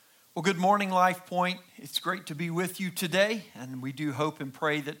Well, good morning, Life Point. It's great to be with you today, and we do hope and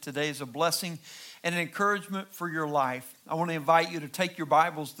pray that today is a blessing and an encouragement for your life. I want to invite you to take your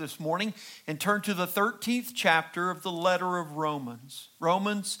Bibles this morning and turn to the 13th chapter of the letter of Romans.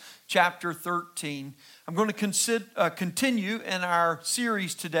 Romans chapter 13. I'm going to continue in our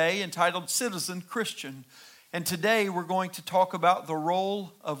series today entitled Citizen Christian. And today we're going to talk about the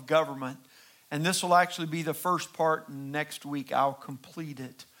role of government. And this will actually be the first part, and next week I'll complete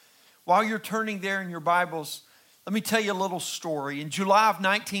it. While you're turning there in your Bibles, let me tell you a little story. In July of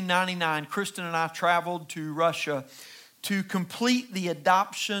 1999, Kristen and I traveled to Russia to complete the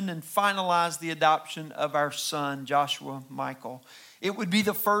adoption and finalize the adoption of our son, Joshua Michael. It would be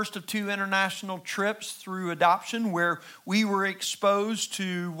the first of two international trips through adoption where we were exposed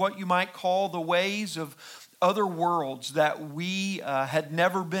to what you might call the ways of other worlds that we had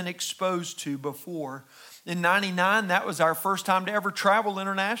never been exposed to before. In 99, that was our first time to ever travel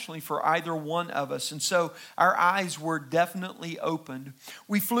internationally for either one of us. And so our eyes were definitely opened.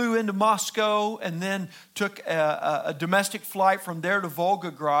 We flew into Moscow and then took a domestic flight from there to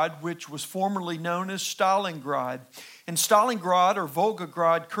Volgograd, which was formerly known as Stalingrad. And Stalingrad, or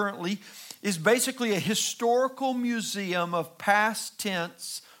Volgograd currently, is basically a historical museum of past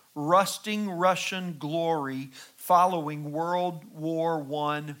tense, rusting Russian glory following World War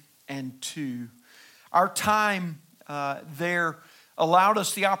I and II. Our time there allowed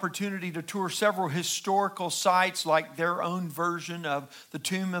us the opportunity to tour several historical sites like their own version of the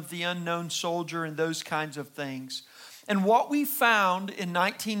Tomb of the Unknown Soldier and those kinds of things. And what we found in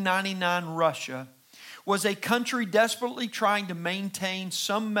 1999 Russia was a country desperately trying to maintain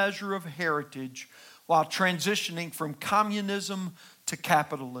some measure of heritage while transitioning from communism to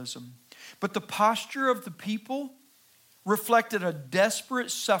capitalism. But the posture of the people reflected a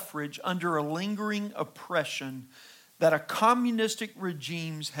desperate suffrage under a lingering oppression that a communistic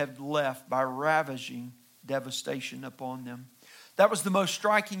regimes had left by ravaging devastation upon them. That was the most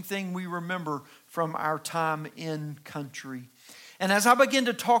striking thing we remember from our time in country. And as I begin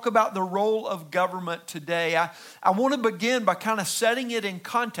to talk about the role of government today, I want to begin by kind of setting it in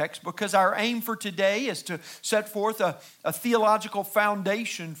context, because our aim for today is to set forth a theological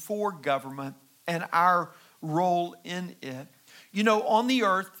foundation for government and our role in it. You know, on the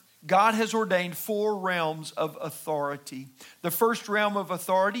earth, God has ordained four realms of authority. The first realm of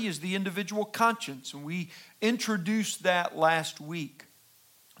authority is the individual conscience, and we introduced that last week.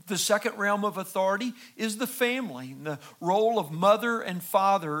 The second realm of authority is the family, and the role of mother and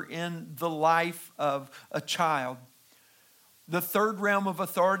father in the life of a child. The third realm of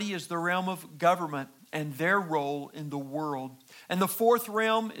authority is the realm of government and their role in the world. And the fourth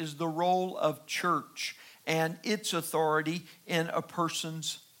realm is the role of church and its authority in a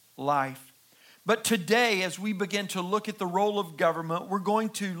person's life. But today, as we begin to look at the role of government, we're going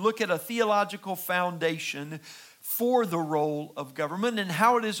to look at a theological foundation for the role of government and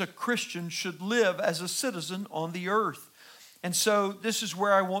how it is a Christian should live as a citizen on the earth. And so this is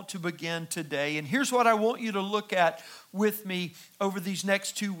where I want to begin today. And here's what I want you to look at with me over these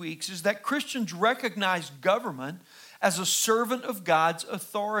next 2 weeks, is that Christians recognize government as a servant of God's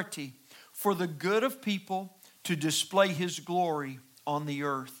authority for the good of people to display His glory on the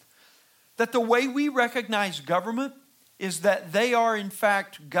earth. That the way we recognize government is that they are in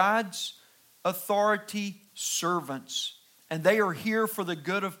fact God's authority servants, and they are here for the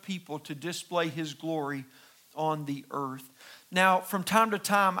good of people to display His glory on the earth. Now, from time to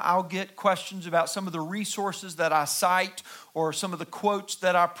time, I'll get questions about some of the resources that I cite or some of the quotes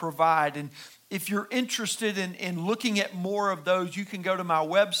that I provide. And if you're interested in looking at more of those, you can go to my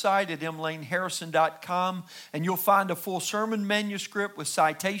website at mlaneharrison.com, and you'll find a full sermon manuscript with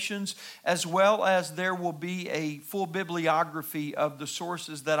citations, as well as there will be a full bibliography of the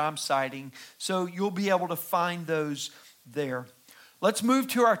sources that I'm citing. So you'll be able to find those there. Let's move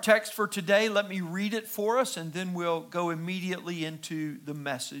to our text for today. Let me read it for us, and then we'll go immediately into the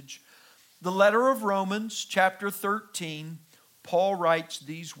message. The letter of Romans, chapter 13, Paul writes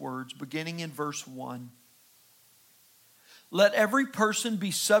these words, beginning in verse 1. Let every person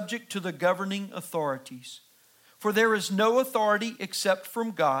be subject to the governing authorities, for there is no authority except from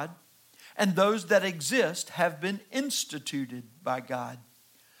God, and those that exist have been instituted by God.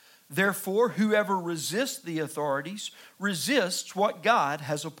 Therefore, whoever resists the authorities resists what God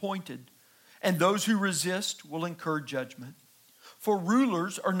has appointed, and those who resist will incur judgment. For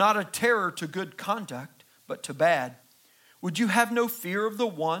rulers are not a terror to good conduct, but to bad. Would you have no fear of the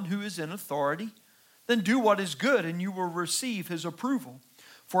one who is in authority? Then do what is good, and you will receive his approval,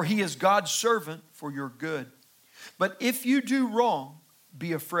 for he is God's servant for your good. But if you do wrong,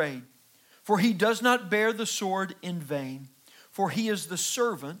 be afraid, for he does not bear the sword in vain, for he is the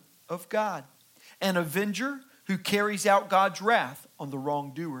servant of God, an avenger who carries out God's wrath on the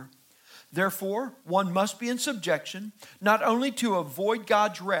wrongdoer. Therefore, one must be in subjection, not only to avoid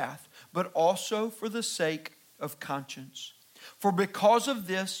God's wrath, but also for the sake of conscience. For because of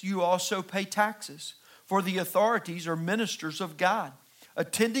this, you also pay taxes, for the authorities are ministers of God,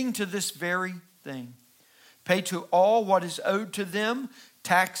 attending to this very thing. Pay to all what is owed to them,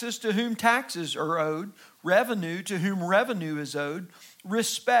 taxes to whom taxes are owed, revenue to whom revenue is owed,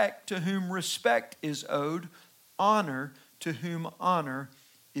 respect to whom respect is owed, honor to whom honor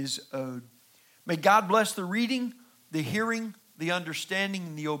is owed. May God bless the reading, the hearing, the understanding,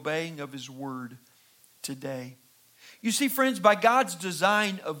 and the obeying of His word today. You see, friends, by God's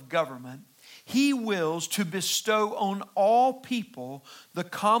design of government, He wills to bestow on all people the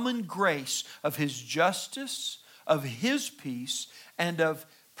common grace of His justice, of His peace, and of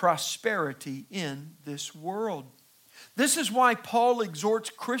prosperity in this world. This is why Paul exhorts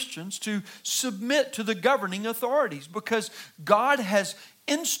Christians to submit to the governing authorities, because God has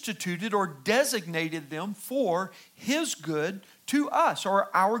instituted or designated them for His good to us, or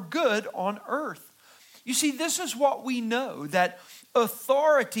our good on earth. You see, this is what we know, that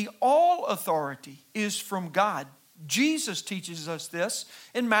authority, all authority, is from God. Jesus teaches us this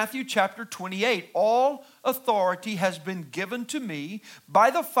in Matthew chapter 28. All authority has been given to me by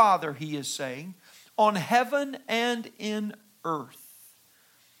the Father, He is saying, on heaven and in earth.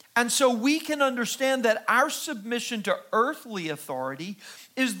 And so we can understand that our submission to earthly authority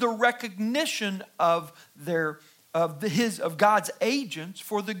is the recognition of God's agents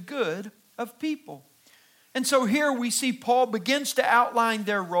for the good of people. And so here we see Paul begins to outline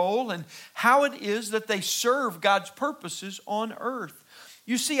their role and how it is that they serve God's purposes on earth.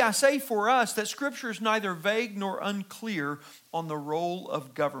 You see, I say for us that Scripture is neither vague nor unclear on the role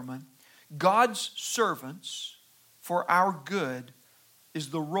of government. God's servants for our good is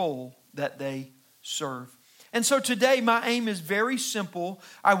the role that they serve. And so today my aim is very simple.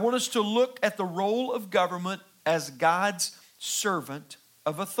 I want us to look at the role of government as God's servant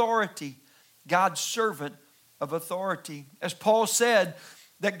of authority. God's servant of authority. As Paul said,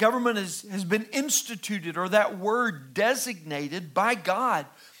 that government has been instituted, or that word designated by God.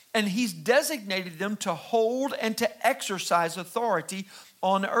 And He's designated them to hold and to exercise authority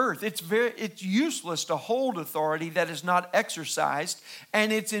on earth. It's useless to hold authority that is not exercised,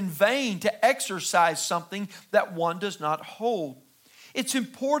 and it's in vain to exercise something that one does not hold. It's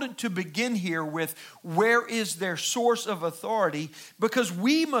important to begin here with where is their source of authority, because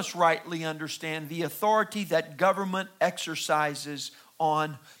we must rightly understand the authority that government exercises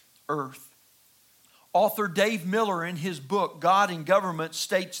on earth. Author Dave Miller, in his book, God and Government,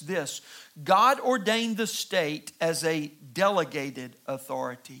 states this: God ordained the state as a delegated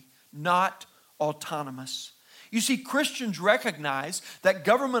authority, not autonomous. You see, Christians recognize that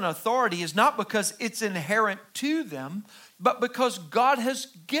government authority is not because it's inherent to them, but because God has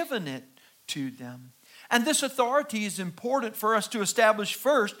given it to them. And this authority is important for us to establish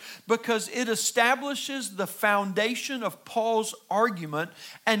first because it establishes the foundation of Paul's argument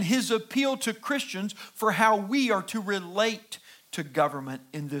and his appeal to Christians for how we are to relate to government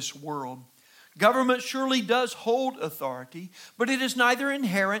in this world. Government surely does hold authority, but it is neither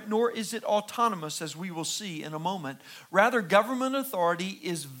inherent nor is it autonomous, as we will see in a moment. Rather, government authority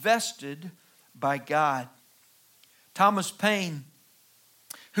is vested by God. Thomas Paine,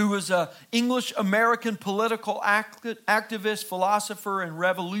 who was an English-American political activist, philosopher, and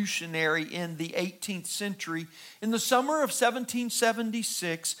revolutionary in the 18th century, in the summer of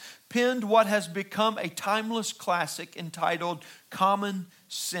 1776, penned what has become a timeless classic entitled Common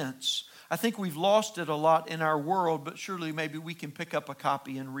Sense. I think we've lost it a lot in our world, but surely maybe we can pick up a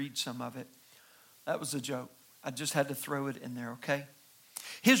copy and read some of it. That was a joke. I just had to throw it in there, okay?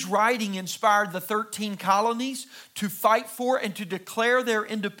 His writing inspired the 13 colonies to fight for and to declare their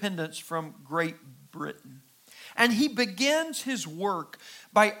independence from Great Britain. And he begins his work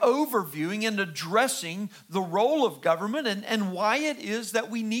by overviewing and addressing the role of government and why it is that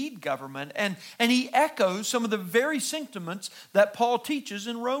we need government. And he echoes some of the very sentiments that Paul teaches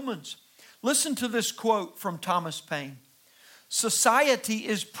in Romans. Listen to this quote from Thomas Paine. Society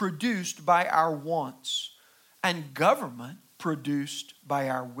is produced by our wants, and government produced by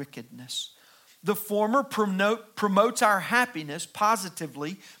our wickedness. The former promotes our happiness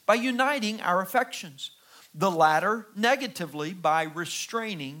positively by uniting our affections. The latter negatively by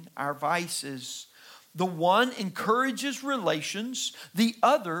restraining our vices. The one encourages relations, the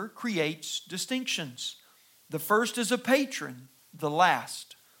other creates distinctions. The first is a patron, the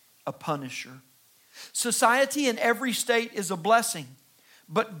last a punisher. Society in every state is a blessing,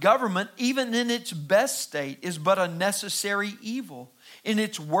 But government, even in its best state, is but a necessary evil. In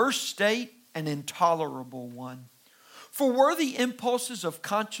its worst state, an intolerable one. For were the impulses of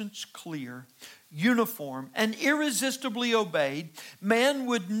conscience clear, uniform, and irresistibly obeyed, man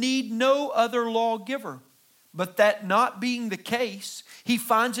would need no other lawgiver. But that not being the case, he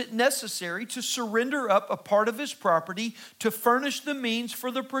finds it necessary to surrender up a part of his property to furnish the means for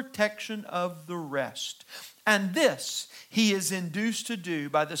the protection of the rest. And this he is induced to do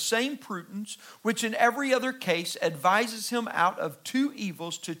by the same prudence which in every other case advises him out of two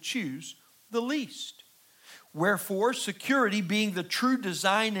evils to choose the least. Wherefore, security being the true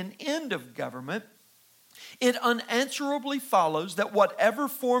design and end of government, it unanswerably follows that whatever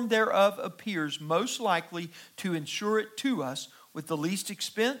form thereof appears most likely to ensure it to us with the least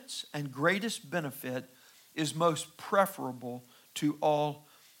expense and greatest benefit is most preferable to all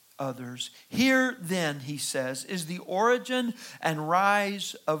others. Here then, he says, is the origin and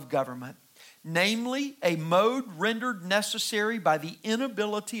rise of government, namely a mode rendered necessary by the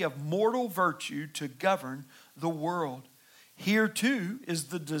inability of mortal virtue to govern the world. Here too is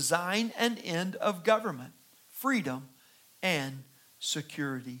the design and end of government, freedom and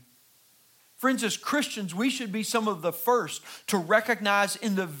security. Friends, as Christians, we should be some of the first to recognize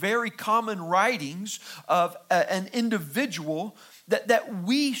in the very common writings of an individual that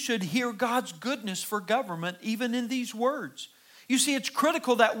we should hear God's goodness for government even in these words. You see, it's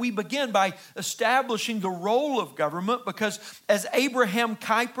critical that we begin by establishing the role of government because as Abraham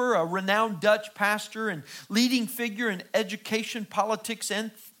Kuyper, a renowned Dutch pastor and leading figure in education, politics,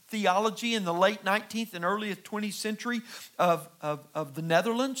 and theology in the late 19th and early 20th century of the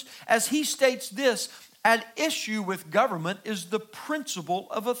Netherlands, as he states this, at issue with government is the principle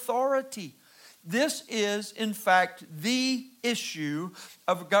of authority. This is, in fact, the issue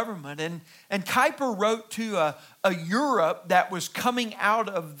of government. And Kuyper wrote to a Europe that was coming out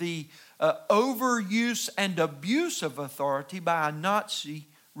of the overuse and abuse of authority by a Nazi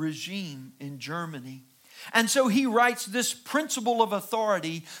regime in Germany. And so he writes, this principle of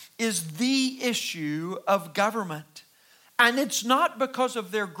authority is the issue of government. And it's not because of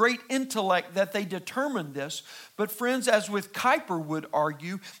their great intellect that they determined this, but friends, as with Kuyper would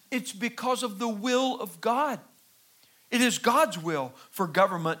argue, it's because of the will of God. It is God's will for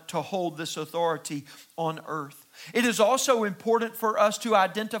government to hold this authority on earth. It is also important for us to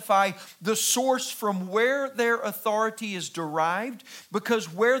identify the source from where their authority is derived,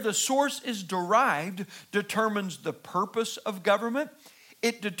 because where the source is derived determines the purpose of government.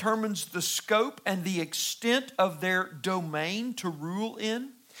 It determines the scope and the extent of their domain to rule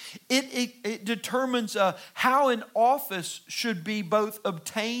in. It determines how an office should be both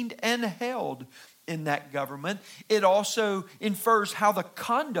obtained and held in that government. It also infers how the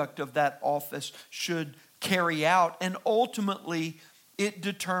conduct of that office should carry out. And ultimately, it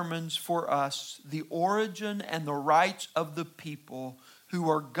determines for us the origin and the rights of the people who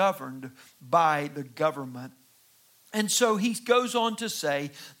are governed by the government. And so he goes on to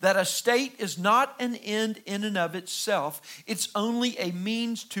say that a state is not an end in and of itself. It's only a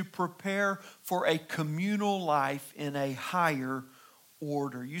means to prepare for a communal life in a higher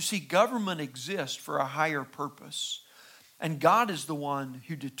order. You see, government exists for a higher purpose. And God is the one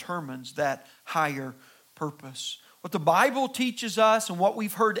who determines that higher purpose. What the Bible teaches us and what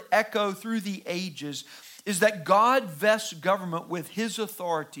we've heard echo through the ages is that God vests government with His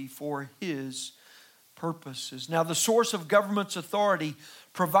authority for His purposes. Now, the source of government's authority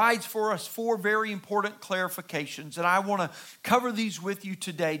provides for us four very important clarifications, and I want to cover these with you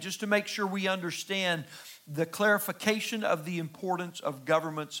today just to make sure we understand the clarification of the importance of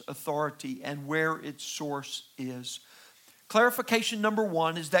government's authority and where its source is. Clarification number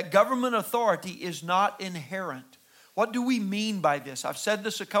one is that government authority is not inherent. What do we mean by this? I've said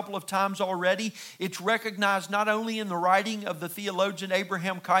this a couple of times already. It's recognized not only in the writing of the theologian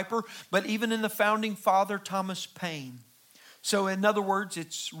Abraham Kuyper, but even in the founding father Thomas Paine. So in other words,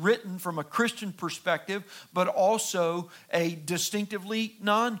 it's written from a Christian perspective, but also a distinctively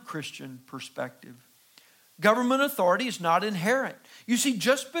non-Christian perspective. Government authority is not inherent. You see,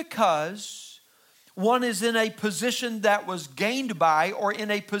 just because one is in a position that was gained by or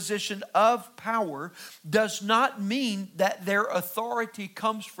in a position of power does not mean that their authority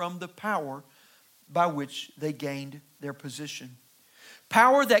comes from the power by which they gained their position.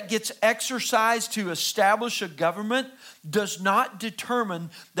 Power that gets exercised to establish a government does not determine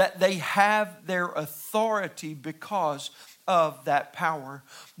that they have their authority because of that power.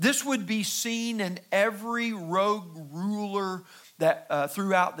 This would be seen in every rogue ruler that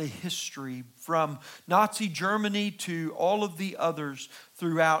throughout the history, from Nazi Germany to all of the others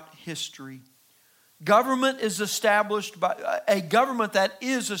throughout history. Government is established by a government that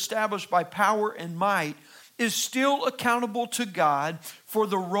is established by power and might is still accountable to God for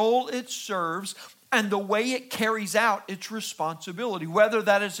the role it serves and the way it carries out its responsibility, whether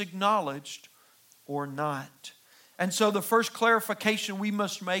that is acknowledged or not. And so the first clarification we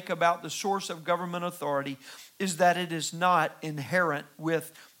must make about the source of government authority is that it is not inherent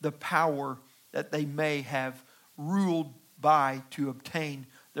with the power that they may have ruled by to obtain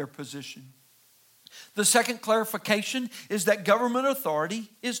their position. The second clarification is that government authority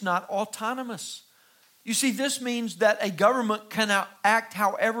is not autonomous. You see, this means that a government cannot act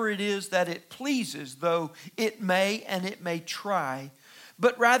however it is that it pleases, though it may and it may try,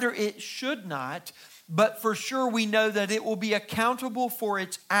 but rather it should not. But for sure we know that it will be accountable for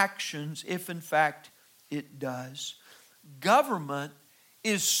its actions if in fact it does. Government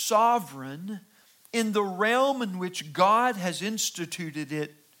is sovereign in the realm in which God has instituted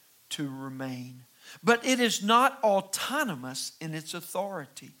it to remain. But it is not autonomous in its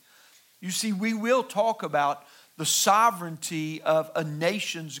authority. You see, we will talk about the sovereignty of a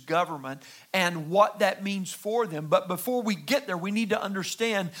nation's government and what that means for them. But before we get there, we need to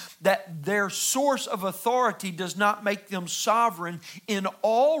understand that their source of authority does not make them sovereign in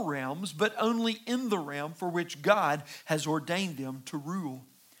all realms, but only in the realm for which God has ordained them to rule.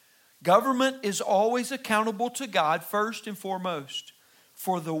 Government is always accountable to God first and foremost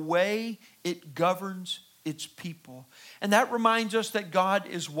for the way it governs its people. And that reminds us that God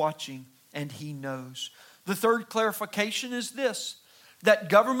is watching and He knows. The third clarification is this, that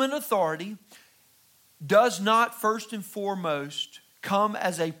government authority does not first and foremost come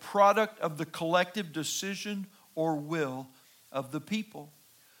as a product of the collective decision or will of the people.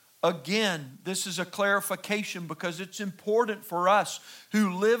 Again, this is a clarification because it's important for us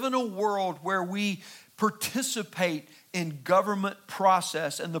who live in a world where we participate in government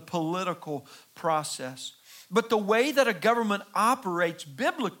process and the political process. But the way that a government operates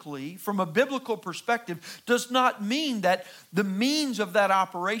biblically, from a biblical perspective, does not mean that the means of that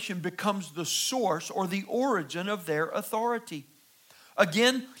operation becomes the source or the origin of their authority.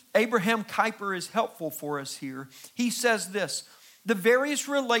 Again, Abraham Kuyper is helpful for us here. He says this, the various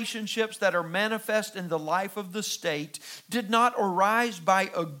relationships that are manifest in the life of the state did not arise by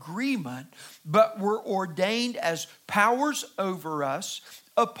agreement, but were ordained as powers over us,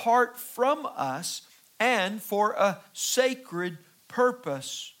 apart from us, and for a sacred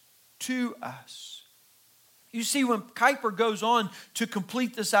purpose to us. You see, when Kuyper goes on to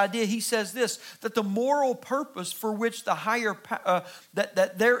complete this idea, he says this, that the moral purpose for which the higher,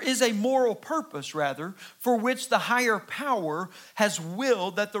 that there is a moral purpose, rather, for which the higher power has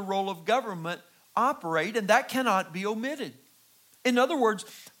willed that the role of government operate, and that cannot be omitted. In other words,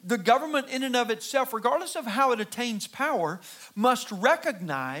 the government in and of itself, regardless of how it attains power, must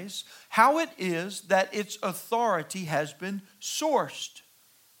recognize how it is that its authority has been sourced.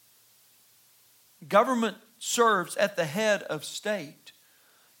 Government serves at the head of state.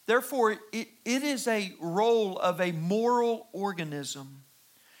 Therefore, it is a role of a moral organism.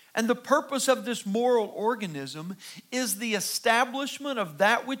 And the purpose of this moral organism is the establishment of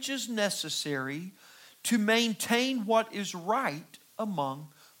that which is necessary to maintain what is right among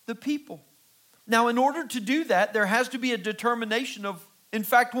the people. Now, in order to do that, there has to be a determination of, in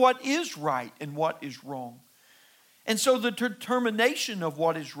fact, what is right and what is wrong. And so the determination of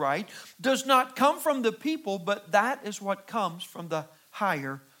what is right does not come from the people, but that is what comes from the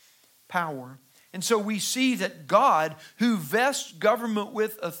higher power. And so we see that God, who vests government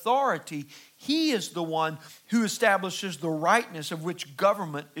with authority, He is the one who establishes the rightness of which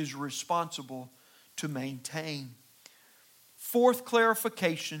government is responsible to maintain. Fourth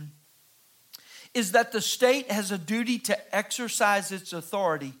clarification is that the state has a duty to exercise its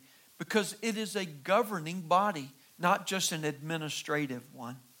authority because it is a governing body, not just an administrative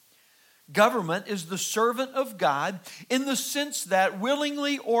one. Government is the servant of God in the sense that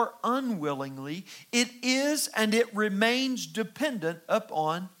willingly or unwillingly, it is and it remains dependent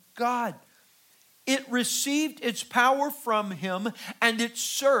upon God. It received its power from Him and it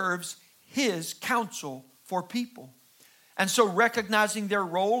serves His counsel for people. And so recognizing their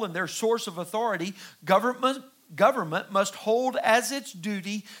role and their source of authority, government must hold as its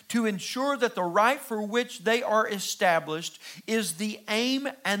duty to ensure that the right for which they are established is the aim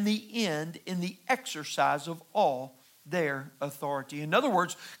and the end in the exercise of all their authority. In other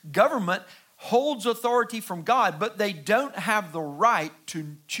words, government holds authority from God, but they don't have the right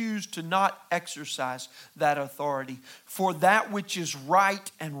to choose to not exercise that authority for that which is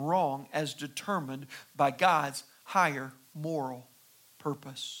right and wrong as determined by God's higher moral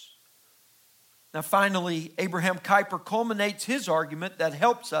purpose. Now finally, Abraham Kuyper culminates his argument that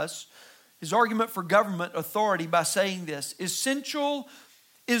helps us his argument for government authority by saying this: essential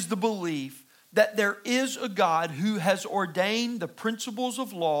is the belief that there is a God who has ordained the principles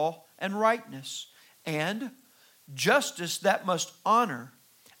of law and rightness, and justice that must honor,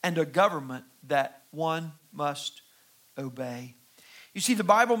 and a government that one must obey. You see, the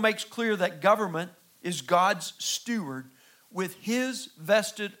Bible makes clear that government is God's steward with his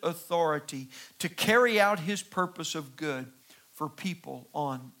vested authority to carry out his purpose of good for people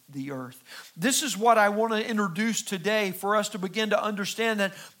on the earth. This is what I want to introduce today for us to begin to understand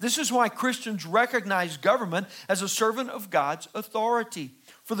that this is why Christians recognize government as a servant of God's authority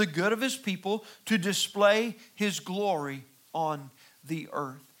for the good of his people to display his glory on the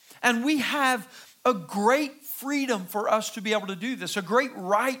earth. And we have a great freedom for us to be able to do this, a great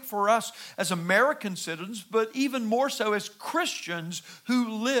right for us as American citizens, but even more so as Christians who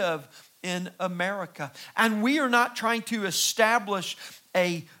live in America. And we are not trying to establish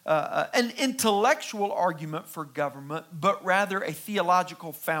an intellectual argument for government, but rather a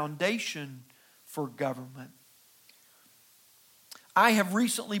theological foundation for government. I have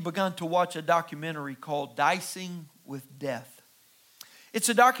recently begun to watch a documentary called Dicing with Death. It's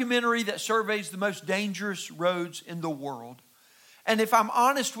a documentary that surveys the most dangerous roads in the world. And if I'm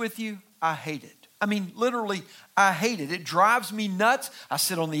honest with you, I hate it. I mean, literally, I hate it. It drives me nuts. I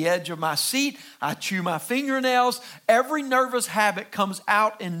sit on the edge of my seat. I chew my fingernails. Every nervous habit comes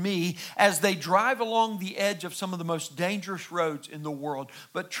out in me as they drive along the edge of some of the most dangerous roads in the world.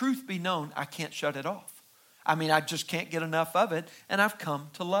 But truth be known, I can't shut it off. I mean, I just can't get enough of it, and I've come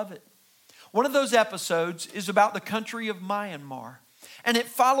to love it. One of those episodes is about the country of Myanmar. And it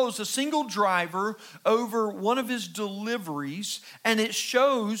follows a single driver over one of his deliveries, and it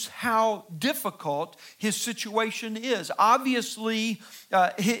shows how difficult his situation is. Obviously,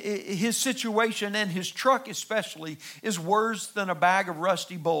 his situation and his truck especially is worse than a bag of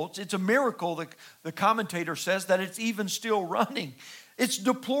rusty bolts. It's a miracle, the commentator says, that it's even still running. It's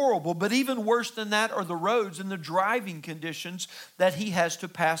deplorable, but even worse than that are the roads and the driving conditions that he has to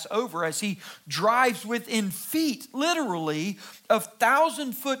pass over as he drives within feet, literally, of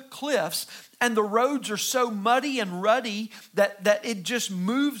 1,000-foot cliffs, and the roads are so muddy and ruddy that it just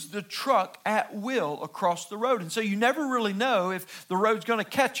moves the truck at will across the road. And so you never really know if the road's going to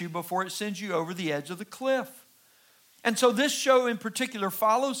catch you before it sends you over the edge of the cliff. And so this show in particular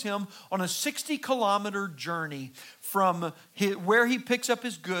follows him on a 60-kilometer journey from where he picks up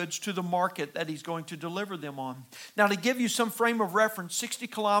his goods to the market that he's going to deliver them on. Now, to give you some frame of reference, 60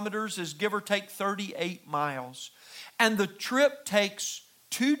 kilometers is give or take 38 miles. And the trip takes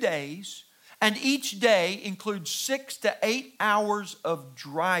 2 days, and each day includes 6 to 8 hours of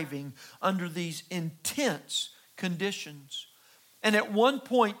driving under these intense conditions. And at one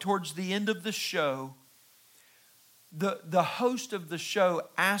point towards the end of the show, the host of the show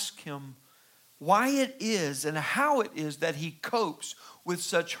asked him why it is and how it is that he copes with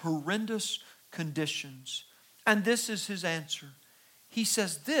such horrendous conditions. And this is his answer. He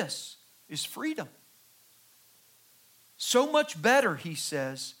says, this is freedom. So much better, he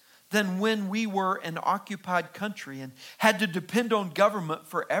says, than when we were an occupied country and had to depend on government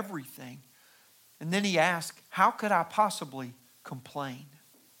for everything. And then he asked, how could I possibly complain?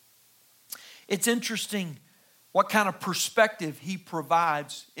 It's interesting what kind of perspective he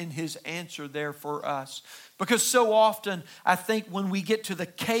provides in his answer there for us. Because so often, I think when we get to the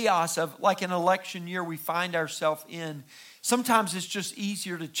chaos of like an election year we find ourselves in, sometimes it's just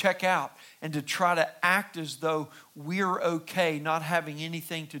easier to check out and to try to act as though we're okay, not having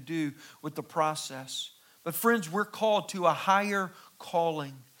anything to do with the process. But friends, we're called to a higher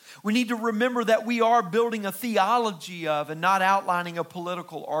calling. We need to remember that we are building a theology of and not outlining a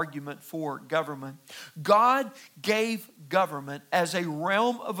political argument for government. God gave government as a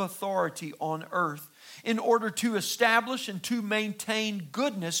realm of authority on earth in order to establish and to maintain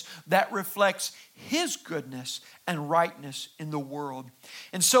goodness that reflects His goodness and rightness in the world.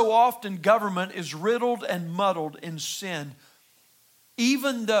 And so often government is riddled and muddled in sin,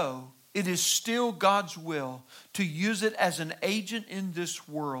 even though it is still God's will to use it as an agent in this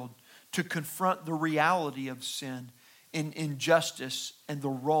world to confront the reality of sin and injustice and the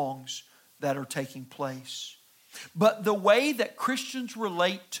wrongs that are taking place. But the way that Christians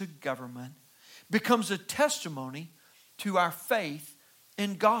relate to government becomes a testimony to our faith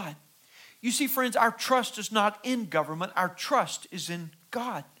in God. You see, friends, our trust is not in government. Our trust is in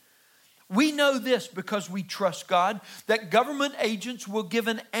God. We know this because we trust God, that government agents will give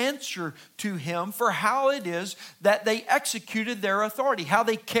an answer to Him for how it is that they executed their authority, how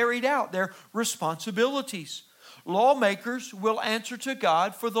they carried out their responsibilities. Lawmakers will answer to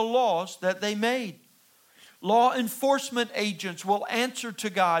God for the laws that they made. Law enforcement agents will answer to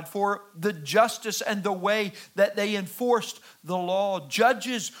God for the justice and the way that they enforced the law.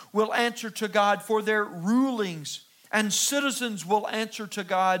 Judges will answer to God for their rulings. And citizens will answer to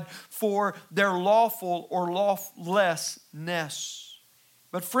God for their lawful or lawlessness.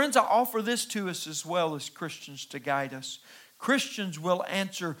 But friends, I offer this to us as well as Christians to guide us. Christians will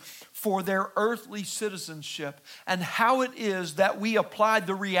answer for their earthly citizenship and how it is that we apply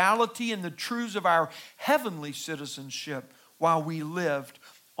the reality and the truths of our heavenly citizenship while we lived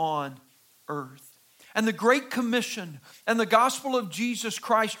on earth. And the Great Commission and the gospel of Jesus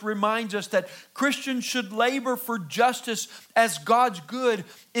Christ reminds us that Christians should labor for justice as God's good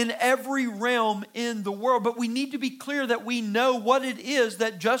in every realm in the world. But we need to be clear that we know what it is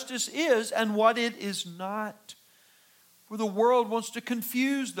that justice is and what it is not. For the world wants to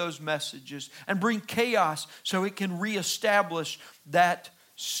confuse those messages and bring chaos so it can reestablish that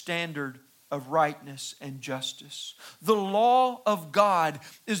standard of rightness and justice. The law of God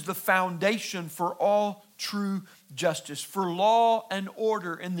is the foundation for all true justice, for law and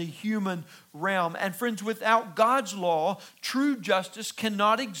order in the human realm. And friends, without God's law, true justice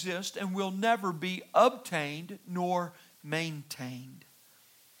cannot exist and will never be obtained nor maintained.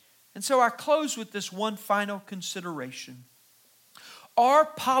 And so I close with this one final consideration. Are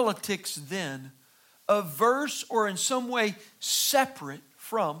politics then averse or in some way separate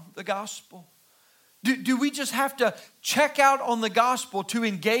from the gospel? Do we just have to check out on the gospel to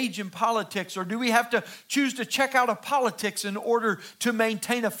engage in politics, or do we have to choose to check out of politics in order to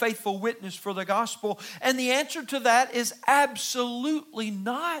maintain a faithful witness for the gospel? And the answer to that is absolutely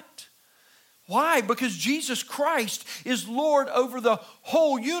not. Why? Because Jesus Christ is Lord over the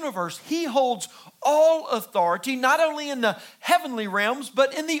whole universe. He holds all authority, not only in the heavenly realms,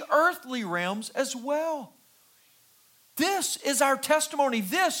 but in the earthly realms as well. This is our testimony.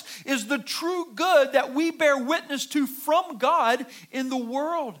 This is the true good that we bear witness to from God in the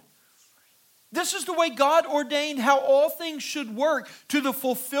world. This is the way God ordained how all things should work to the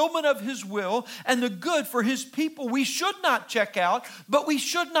fulfillment of His will and the good for His people. We should not check out, but we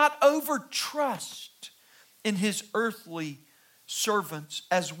should not overtrust in His earthly servants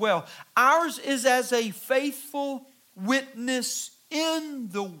as well. Ours is as a faithful witness in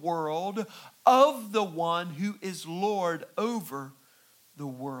the world of the one who is Lord over the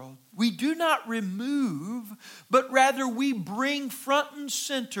world. We do not remove, but rather we bring front and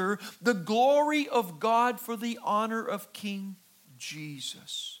center the glory of God for the honor of King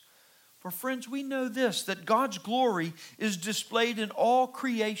Jesus. For friends, we know this, that God's glory is displayed in all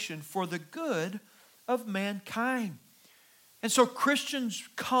creation for the good of mankind. And so Christians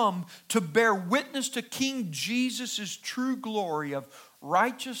come to bear witness to King Jesus' true glory of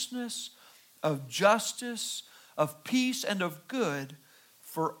righteousness, of justice, of peace, and of good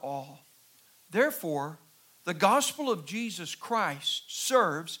for all. Therefore, the gospel of Jesus Christ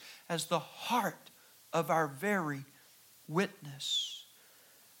serves as the heart of our very witness.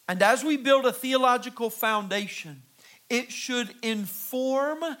 And as we build a theological foundation, it should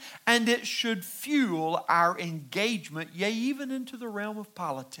inform and it should fuel our engagement, yea, even into the realm of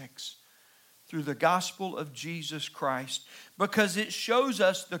politics, through the gospel of Jesus Christ, because it shows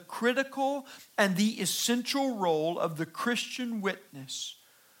us the critical and the essential role of the Christian witness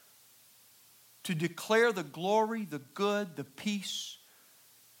to declare the glory, the good, the peace,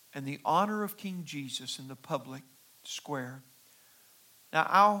 and the honor of King Jesus in the public square. Now,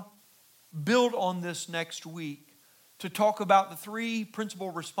 I'll build on this next week to talk about the three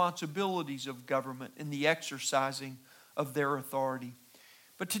principal responsibilities of government in the exercising of their authority.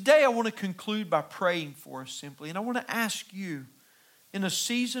 But today I want to conclude by praying for us simply. And I want to ask you, in a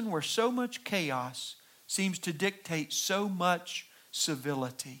season where so much chaos seems to dictate so much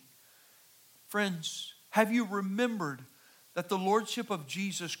civility, friends, have you remembered that the Lordship of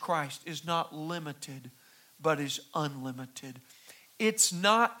Jesus Christ is not limited, but is unlimited? It's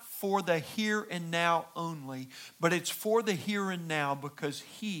not for the here and now only, but it's for the here and now because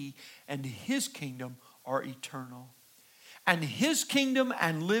He and His kingdom are eternal. And His kingdom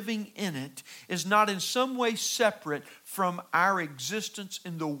and living in it is not in some way separate from our existence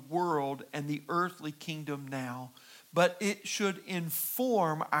in the world and the earthly kingdom now, but it should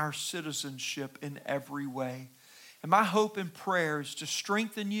inform our citizenship in every way. And my hope and prayer is to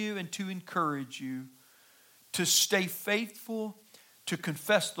strengthen you and to encourage you to stay faithful, to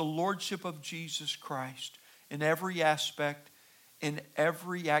confess the Lordship of Jesus Christ in every aspect, in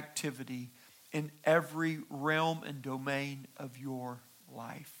every activity, in every realm and domain of your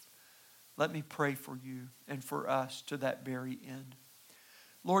life. Let me pray for you and for us to that very end.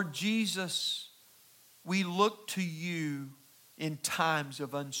 Lord Jesus, we look to you in times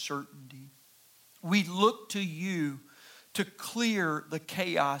of uncertainty. We look to you to clear the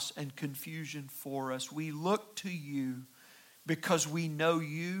chaos and confusion for us. We look to you because we know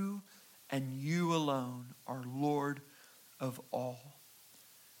you and you alone are Lord of all.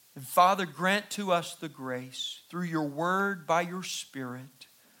 And Father, grant to us the grace through your word by your Spirit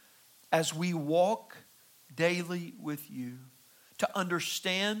as we walk daily with you to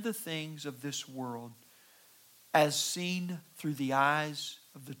understand the things of this world as seen through the eyes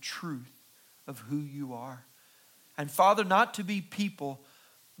of the truth of who you are. And Father, not to be people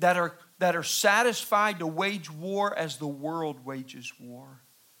that are satisfied to wage war as the world wages war,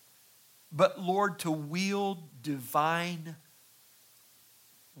 but Lord, to wield divine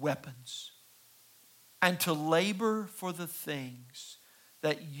weapons and to labor for the things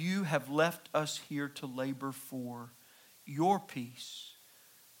that you have left us here to labor for, your peace,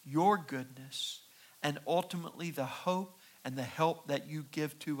 your goodness, and ultimately the hope and the help that you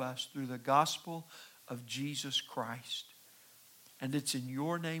give to us through the gospel of Jesus Christ. And it's in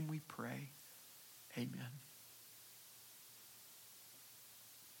your name we pray. Amen.